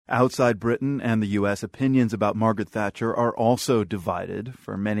Outside Britain and the U.S., opinions about Margaret Thatcher are also divided.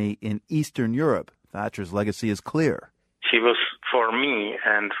 For many in Eastern Europe, Thatcher's legacy is clear. She was, for me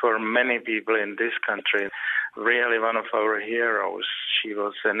and for many people in this country, really one of our heroes. She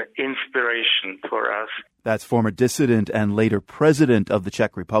was an inspiration for us. That's former dissident and later president of the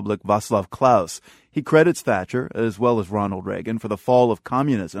Czech Republic, Václav Klaus. He credits Thatcher, as well as Ronald Reagan, for the fall of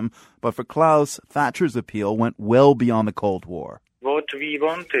communism. But for Klaus, Thatcher's appeal went well beyond the Cold War. What we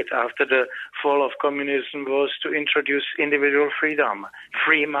wanted after the fall of communism was to introduce individual freedom,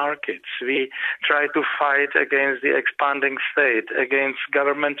 free markets. We tried to fight against the expanding state, against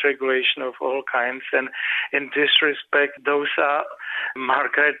government regulation of all kinds. And in this respect, those are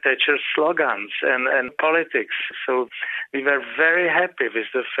Margaret Thatcher's slogans and politics. So we were very happy with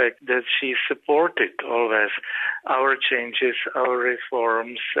the fact that she supported always our changes, our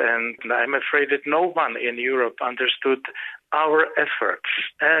reforms. And I'm afraid that no one in Europe understood our efforts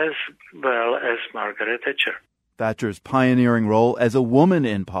as well as Margaret Thatcher. Thatcher's pioneering role as a woman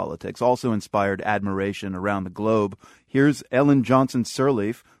in politics also inspired admiration around the globe. Here's Ellen Johnson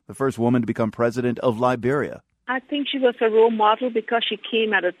Sirleaf, the first woman to become president of Liberia. I think she was a role model because she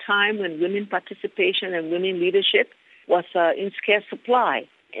came at a time when women participation and women leadership was in scarce supply.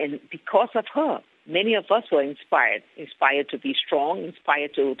 And because of her, many of us were inspired to be strong,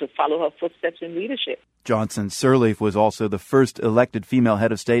 inspired to follow her footsteps in leadership. Johnson Sirleaf was also the first elected female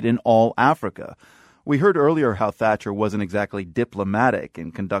head of state in all Africa. We heard earlier how Thatcher wasn't exactly diplomatic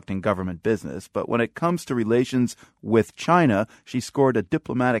in conducting government business, but when it comes to relations with China, she scored a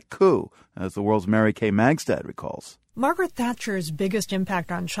diplomatic coup, as the world's Mary Kay Magstad recalls. Margaret Thatcher's biggest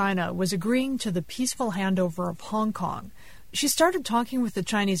impact on China was agreeing to the peaceful handover of Hong Kong. She started talking with the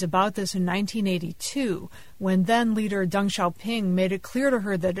Chinese about this in 1982, when then-leader Deng Xiaoping made it clear to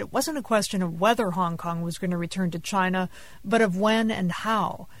her that it wasn't a question of whether Hong Kong was going to return to China, but of when and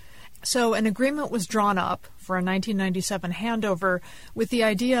how. So an agreement was drawn up for a 1997 handover with the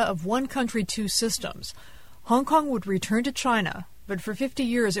idea of one country, two systems. Hong Kong would return to China, but for 50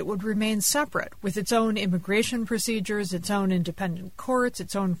 years it would remain separate, with its own immigration procedures, its own independent courts,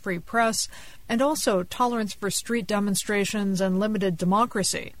 its own free press, and also tolerance for street demonstrations and limited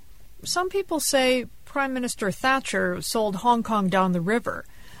democracy. Some people say Prime Minister Thatcher sold Hong Kong down the river.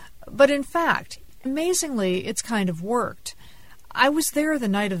 But in fact, amazingly, it's kind of worked. I was there the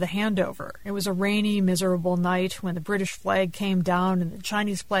night of the handover. It was a rainy, miserable night when the British flag came down and the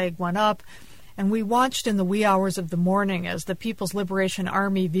Chinese flag went up, and we watched in the wee hours of the morning as the People's Liberation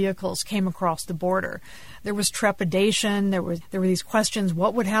Army vehicles came across the border. There was trepidation. There were these questions: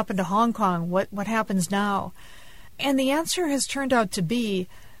 what would happen to Hong Kong? What happens now? And the answer has turned out to be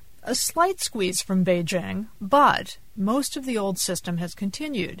a slight squeeze from Beijing, but most of the old system has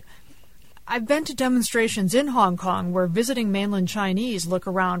continued. I've been to demonstrations in Hong Kong where visiting mainland Chinese look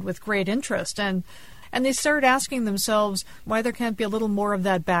around with great interest, and they start asking themselves why there can't be a little more of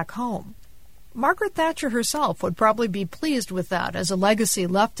that back home. Margaret Thatcher herself would probably be pleased with that as a legacy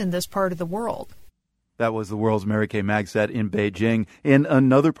left in this part of the world. That was the world's Mary Kay Magstad in Beijing. In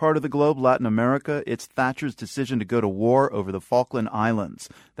another part of the globe, Latin America, it's Thatcher's decision to go to war over the Falkland Islands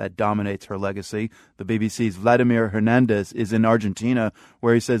that dominates her legacy. The BBC's Vladimir Hernandez is in Argentina,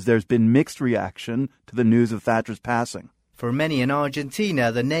 where he says there's been mixed reaction to the news of Thatcher's passing. For many in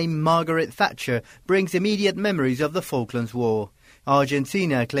Argentina, the name Margaret Thatcher brings immediate memories of the Falklands War.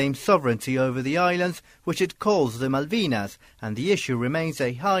 Argentina claims sovereignty over the islands, which it calls the Malvinas, and the issue remains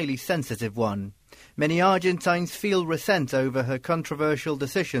a highly sensitive one. Many Argentines feel resent over her controversial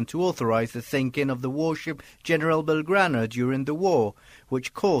decision to authorize the sinking of the warship General Belgrano during the war,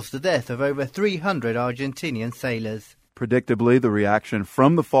 which caused the death of over 300 Argentinian sailors. Predictably, the reaction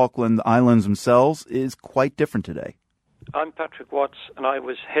from the Falkland Islands themselves is quite different today. I'm Patrick Watts, and I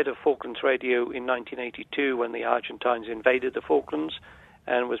was head of Falklands Radio in 1982 when the Argentines invaded the Falklands,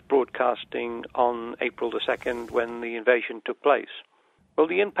 and was broadcasting on April the 2nd when the invasion took place. Well,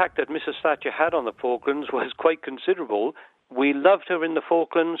 the impact that Mrs. Thatcher had on the Falklands was quite considerable. We loved her in the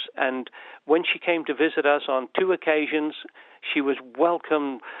Falklands, and when she came to visit us on 2 occasions, she was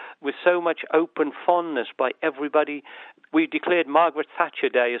welcomed with so much open fondness by everybody. We declared Margaret Thatcher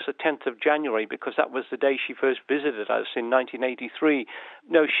Day as the 10th of January because that was the day she first visited us in 1983.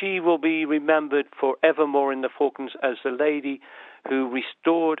 No, she will be remembered forevermore in the Falklands as the lady who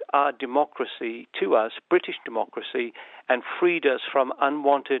restored our democracy to us, British democracy, and freed us from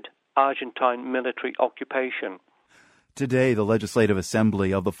unwanted Argentine military occupation. Today, the Legislative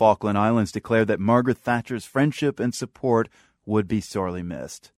Assembly of the Falkland Islands declared that Margaret Thatcher's friendship and support would be sorely missed.